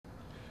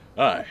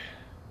Hi,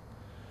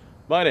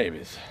 my name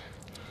is.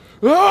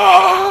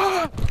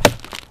 Ah!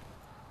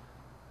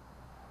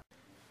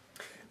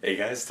 Hey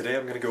guys, today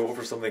I'm going to go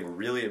over something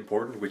really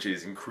important, which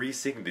is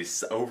increasing the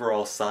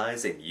overall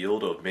size and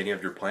yield of many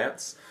of your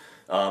plants.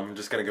 I'm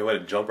just going to go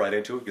ahead and jump right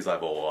into it because I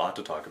have a lot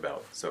to talk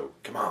about, so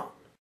come on.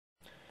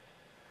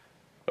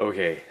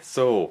 Okay,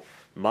 so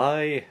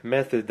my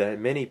method that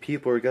many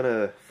people are going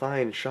to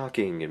find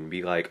shocking and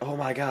be like, oh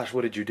my gosh,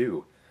 what did you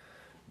do?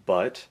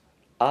 But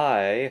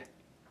I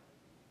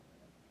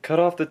cut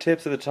off the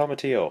tips of the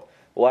tomatillo.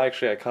 Well,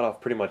 actually, I cut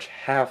off pretty much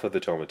half of the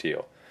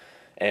tomatillo.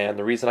 And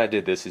the reason I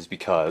did this is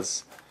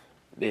because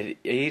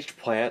each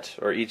plant,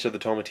 or each of the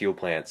tomatillo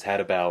plants, had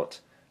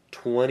about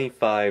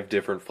 25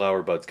 different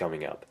flower buds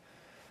coming up.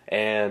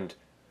 And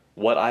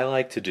what I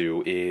like to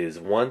do is,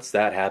 once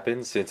that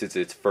happens, since it's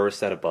its first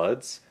set of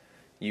buds,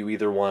 you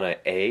either want to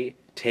A,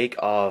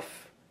 take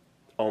off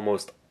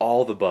almost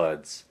all the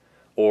buds,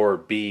 or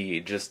B,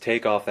 just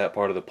take off that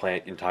part of the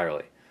plant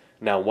entirely.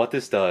 Now, what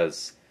this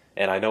does,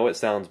 and I know it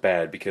sounds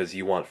bad because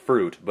you want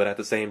fruit, but at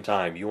the same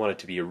time, you want it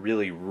to be a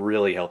really,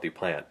 really healthy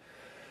plant.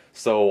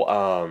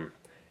 So,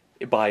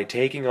 by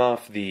taking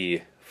off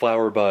the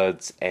flower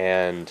buds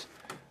and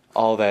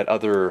all that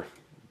other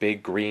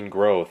big green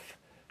growth,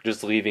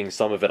 just leaving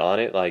some of it on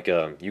it, like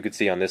you could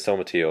see on this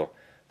tomatillo,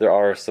 there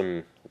are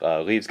some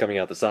leaves coming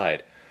out the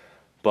side.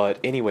 But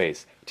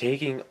anyways,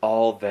 taking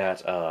all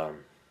that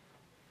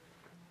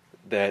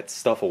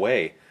stuff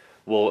away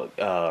will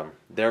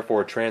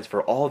therefore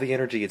transfer all the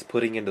energy it's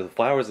putting into the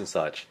flowers and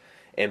such,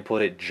 and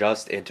put it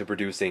just into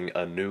producing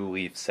a new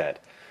leaf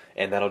set.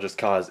 And that'll just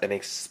cause an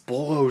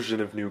explosion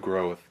of new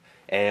growth,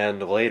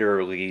 and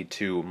later lead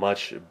to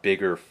much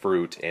bigger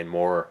fruit and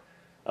more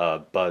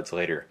buds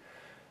later.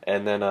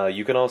 And then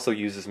you can also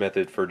use this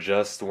method for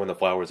just when the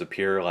flowers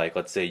appear, like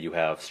let's say you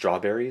have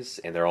strawberries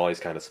and they're always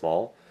kind of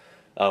small.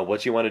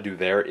 What you want to do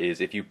there is,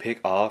 if you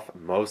pick off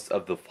most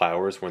of the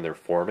flowers when they're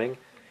forming,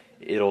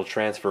 it'll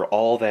transfer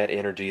all that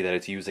energy that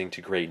it's using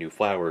to create new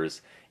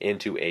flowers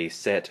into a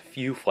set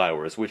few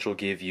flowers, which will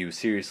give you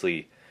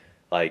seriously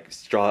like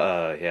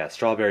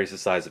strawberries the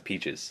size of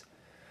peaches.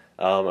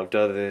 I've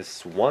done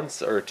this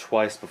once or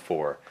twice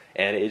before,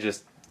 and it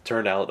just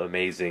turned out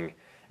amazing.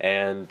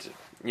 And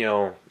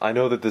I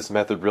know that this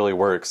method really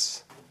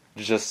works.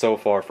 Just so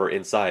far for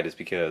inside is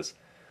because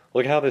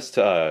look how this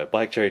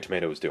black cherry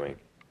tomato is doing.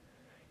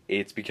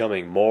 It's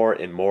becoming more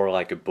and more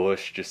like a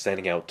bush, just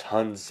sending out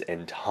tons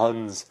and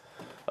tons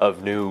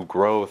of new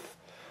growth.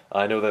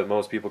 I know that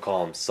most people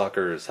call them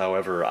suckers,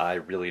 however, I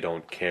really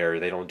don't care.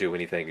 They don't do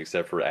anything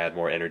except for add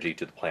more energy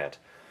to the plant.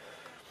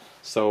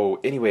 So,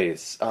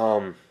 anyways,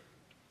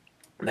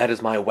 that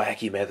is my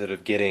wacky method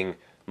of getting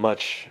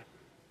much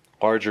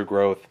larger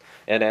growth.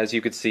 And as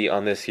you can see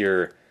on this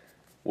here,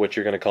 what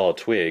you're going to call a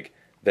twig,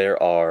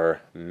 there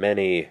are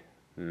many,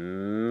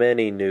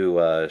 many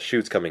new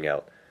shoots coming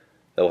out.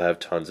 They'll have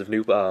tons of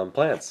new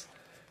plants.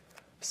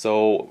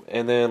 So,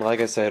 and then, like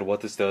I said,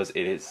 what this does,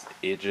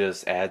 it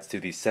just adds to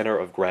the center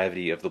of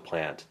gravity of the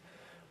plant,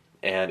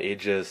 and it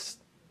just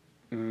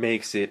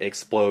makes it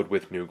explode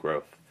with new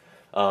growth.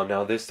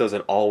 Now, this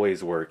doesn't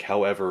always work.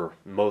 However,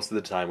 most of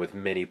the time with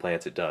many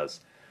plants it does.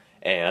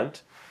 And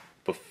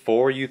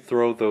before you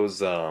throw those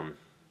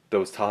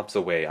tops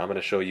away, I'm going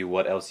to show you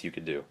what else you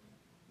can do.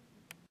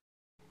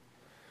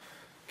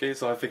 Okay,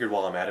 so I figured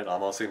while I'm at it,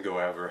 I'm also going to go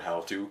over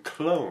how to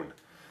clone.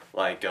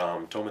 Like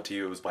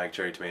tomatillos, black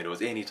cherry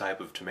tomatoes, any type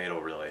of tomato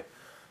really.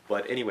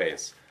 But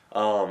anyways,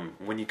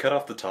 when you cut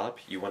off the top,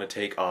 you want to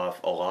take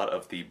off a lot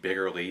of the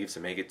bigger leaves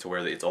and make it to where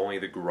it's only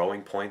the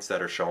growing points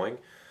that are showing.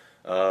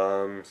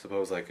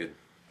 Suppose I could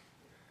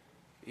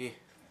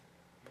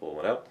pull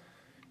one out.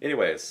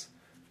 Anyways,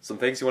 some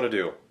things you want to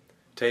do.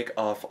 Take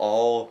off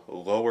all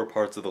lower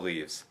parts of the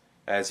leaves.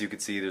 As you can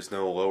see, there's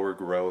no lower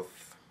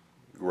growth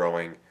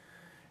growing,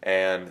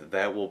 and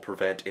that will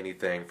prevent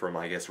anything from,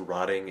 I guess,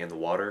 rotting in the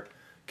water,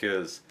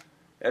 because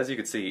as you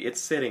can see, it's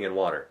sitting in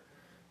water.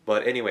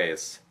 But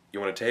anyways, you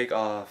want to take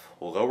off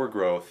lower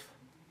growth,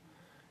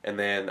 and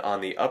then on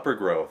the upper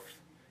growth,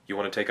 you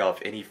want to take off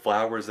any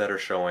flowers that are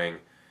showing,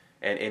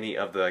 and any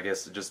of the, I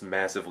guess, just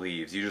massive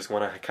leaves. You just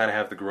want to kind of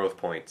have the growth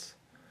points.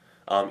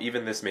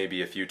 Even this may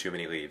be a few too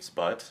many leaves,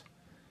 but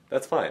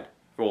that's fine.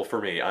 Well, for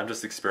me, I'm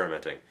just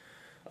experimenting.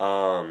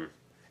 And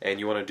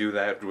you want to do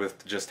that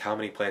with just how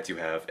many plants you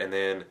have, and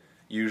then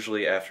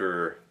usually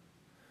after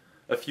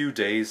a few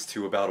days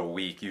to about a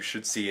week, you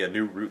should see a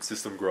new root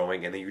system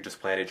growing, and then you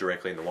just plant it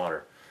directly in the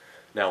water.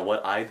 Now,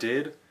 what I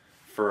did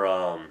for,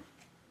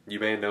 you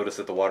may notice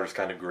that the water's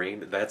kind of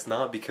green. That's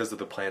not because of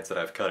the plants that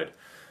I've cut.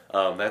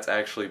 That's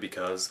actually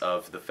because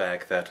of the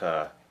fact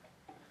that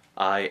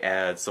I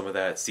add some of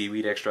that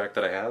seaweed extract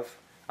that I have.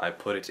 I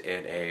put it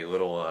in a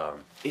little,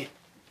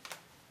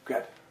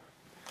 grab.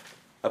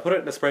 I put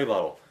it in a spray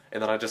bottle,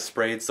 and then I just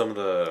sprayed some of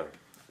the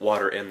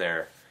water in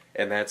there,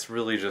 and that's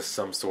really just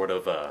some sort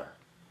of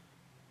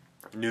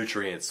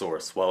nutrient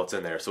source while it's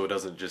in there, so it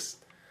doesn't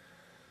just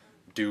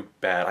do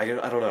bad.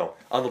 I don't know.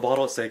 On the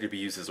bottle it said it could be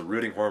used as a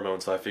rooting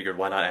hormone, so I figured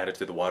why not add it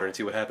to the water and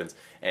see what happens.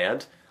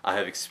 And I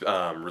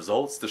have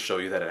results to show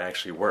you that it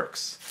actually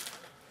works.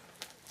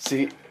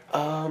 See,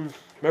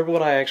 remember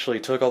when I actually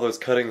took all those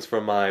cuttings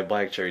from my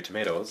black cherry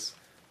tomatoes?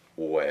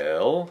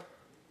 Well,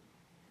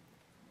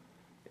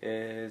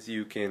 as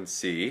you can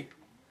see,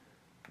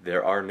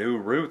 there are new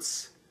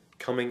roots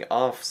coming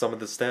off some of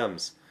the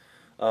stems.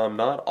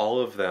 Not all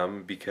of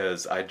them,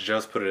 because I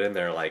just put it in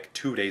there like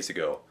 2 days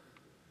ago.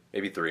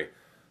 Maybe 3.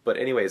 But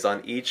anyways,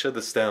 on each of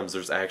the stems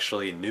there's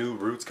actually new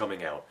roots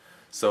coming out.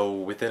 So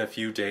within a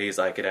few days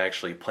I could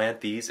actually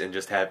plant these and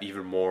just have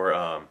even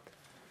more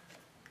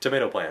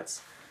tomato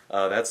plants.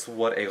 That's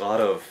what a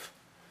lot of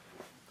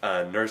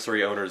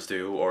nursery owners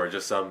do, or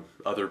just some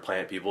other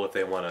plant people, if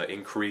they want to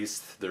increase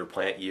their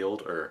plant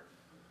yield or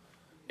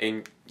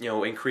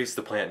increase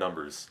the plant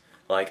numbers.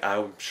 Like,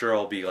 I'm sure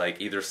I'll be like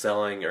either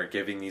selling or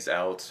giving these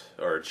out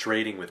or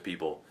trading with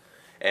people.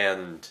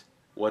 And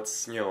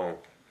what's,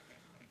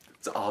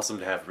 it's awesome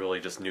to have really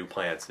just new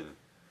plants and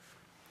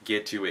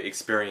get to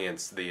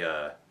experience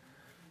the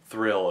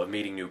thrill of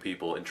meeting new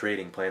people and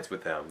trading plants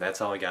with them. That's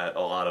how I got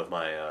a lot of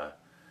my, I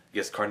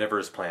guess,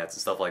 carnivorous plants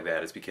and stuff like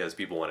that, is because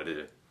people wanted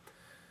to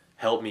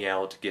help me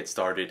out, get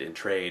started, and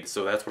trade.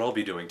 So that's what I'll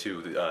be doing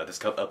too this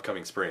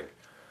upcoming spring.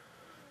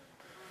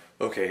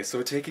 Okay,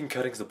 so taking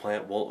cuttings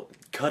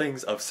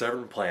of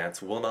certain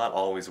plants will not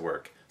always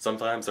work.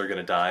 Sometimes they're going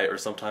to die, or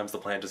sometimes the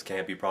plant just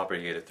can't be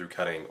propagated through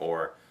cutting,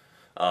 or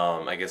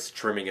I guess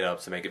trimming it up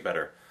to make it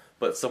better.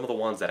 But some of the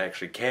ones that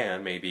actually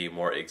can, maybe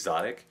more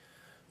exotic,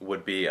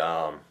 would be,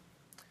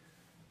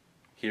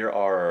 here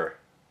are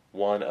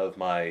one of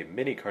my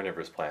mini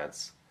carnivorous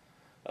plants.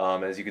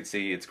 As you can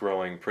see, it's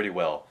growing pretty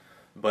well.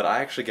 But I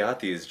actually got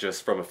these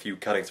just from a few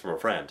cuttings from a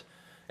friend.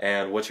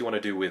 And what you want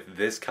to do with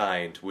this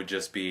kind would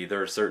just be,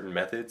 there are certain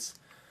methods,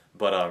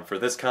 but for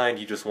this kind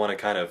you just want to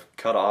kind of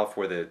cut off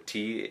where the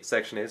T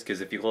section is, because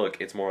if you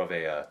look, it's more of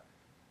a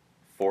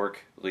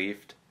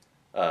fork-leafed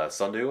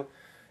sundew.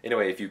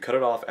 Anyway, if you cut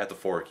it off at the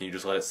fork and you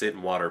just let it sit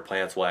in water,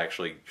 plants will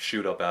actually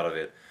shoot up out of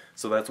it.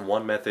 So that's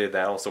one method.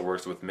 That also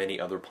works with many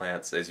other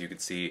plants, as you can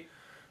see.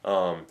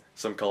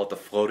 Some call it the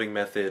floating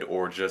method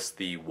or just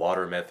the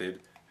water method,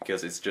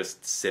 because it's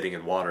just sitting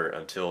in water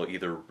until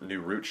either new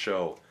roots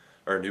show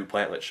or new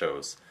plantlet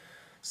shows.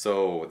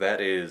 So that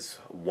is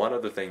one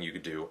other thing you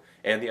could do.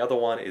 And the other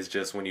one is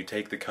just when you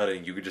take the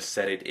cutting, you could just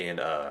set it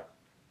in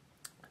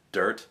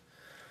dirt.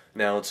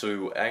 Now,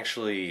 to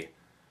actually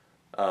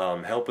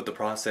help with the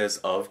process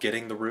of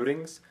getting the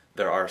rootings,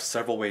 there are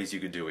several ways you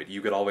could do it.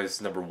 You could always,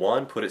 number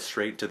one, put it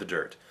straight to the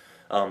dirt.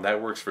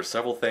 That works for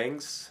several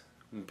things,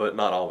 but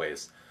not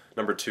always.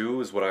 Number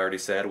two is what I already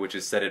said, which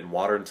is set it in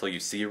water until you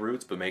see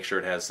roots, but make sure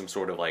it has some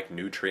sort of like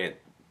nutrient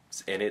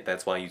in it.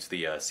 That's why I use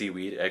the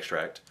seaweed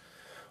extract.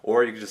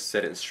 Or you can just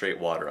set it in straight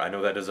water. I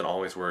know that doesn't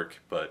always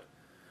work, but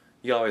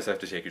you always have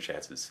to take your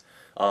chances.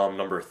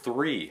 Number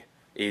three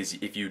is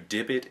if you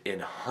dip it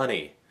in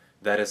honey.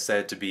 That is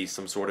said to be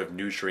some sort of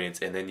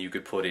nutrients, and then you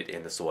could put it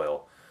in the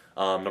soil.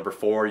 Number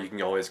four, you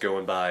can always go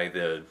and buy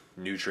the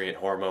nutrient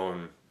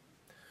hormone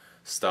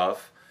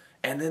stuff.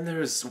 And then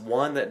there's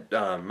one that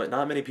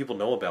not many people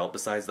know about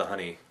besides the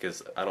honey,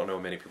 because I don't know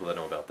many people that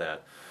know about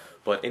that.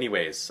 But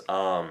anyways,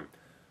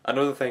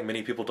 another thing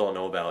many people don't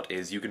know about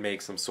is you can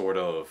make some sort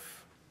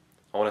of,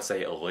 I want to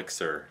say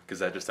elixir, because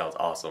that just sounds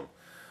awesome.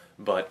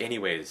 But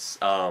anyways,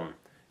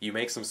 you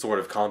make some sort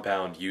of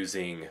compound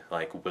using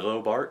like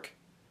willow bark.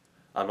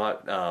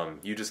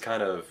 You just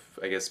kind of,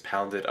 I guess,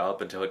 pound it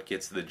up until it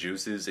gets the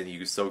juices, and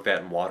you soak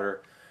that in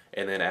water,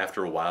 and then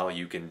after a while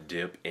you can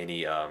dip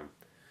any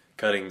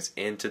cuttings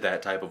into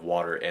that type of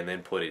water and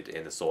then put it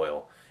in the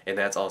soil. And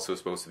that's also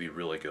supposed to be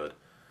really good.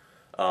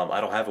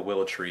 I don't have a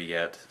willow tree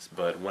yet,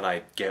 but when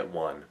I get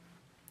one,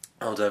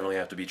 I'll definitely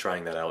have to be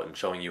trying that out and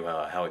showing you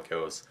how it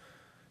goes.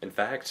 In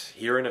fact,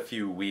 here in a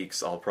few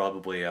weeks, I'll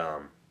probably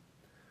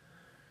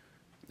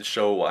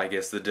show, I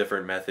guess, the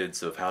different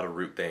methods of how to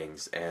root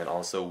things, and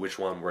also which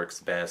one works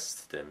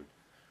best, and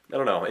I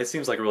don't know, it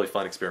seems like a really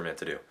fun experiment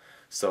to do.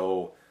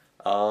 So,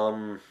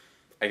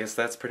 I guess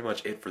that's pretty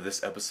much it for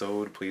this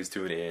episode. Please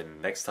tune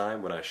in next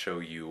time when I show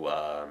you,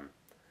 well,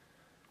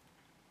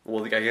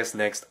 I guess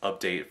next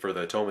update for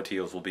the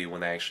tomatillos will be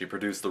when they actually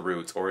produce the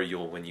roots, or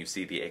when you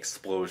see the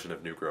explosion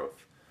of new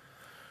growth.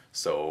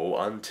 So,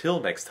 until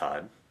next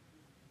time,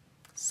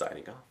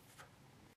 signing off.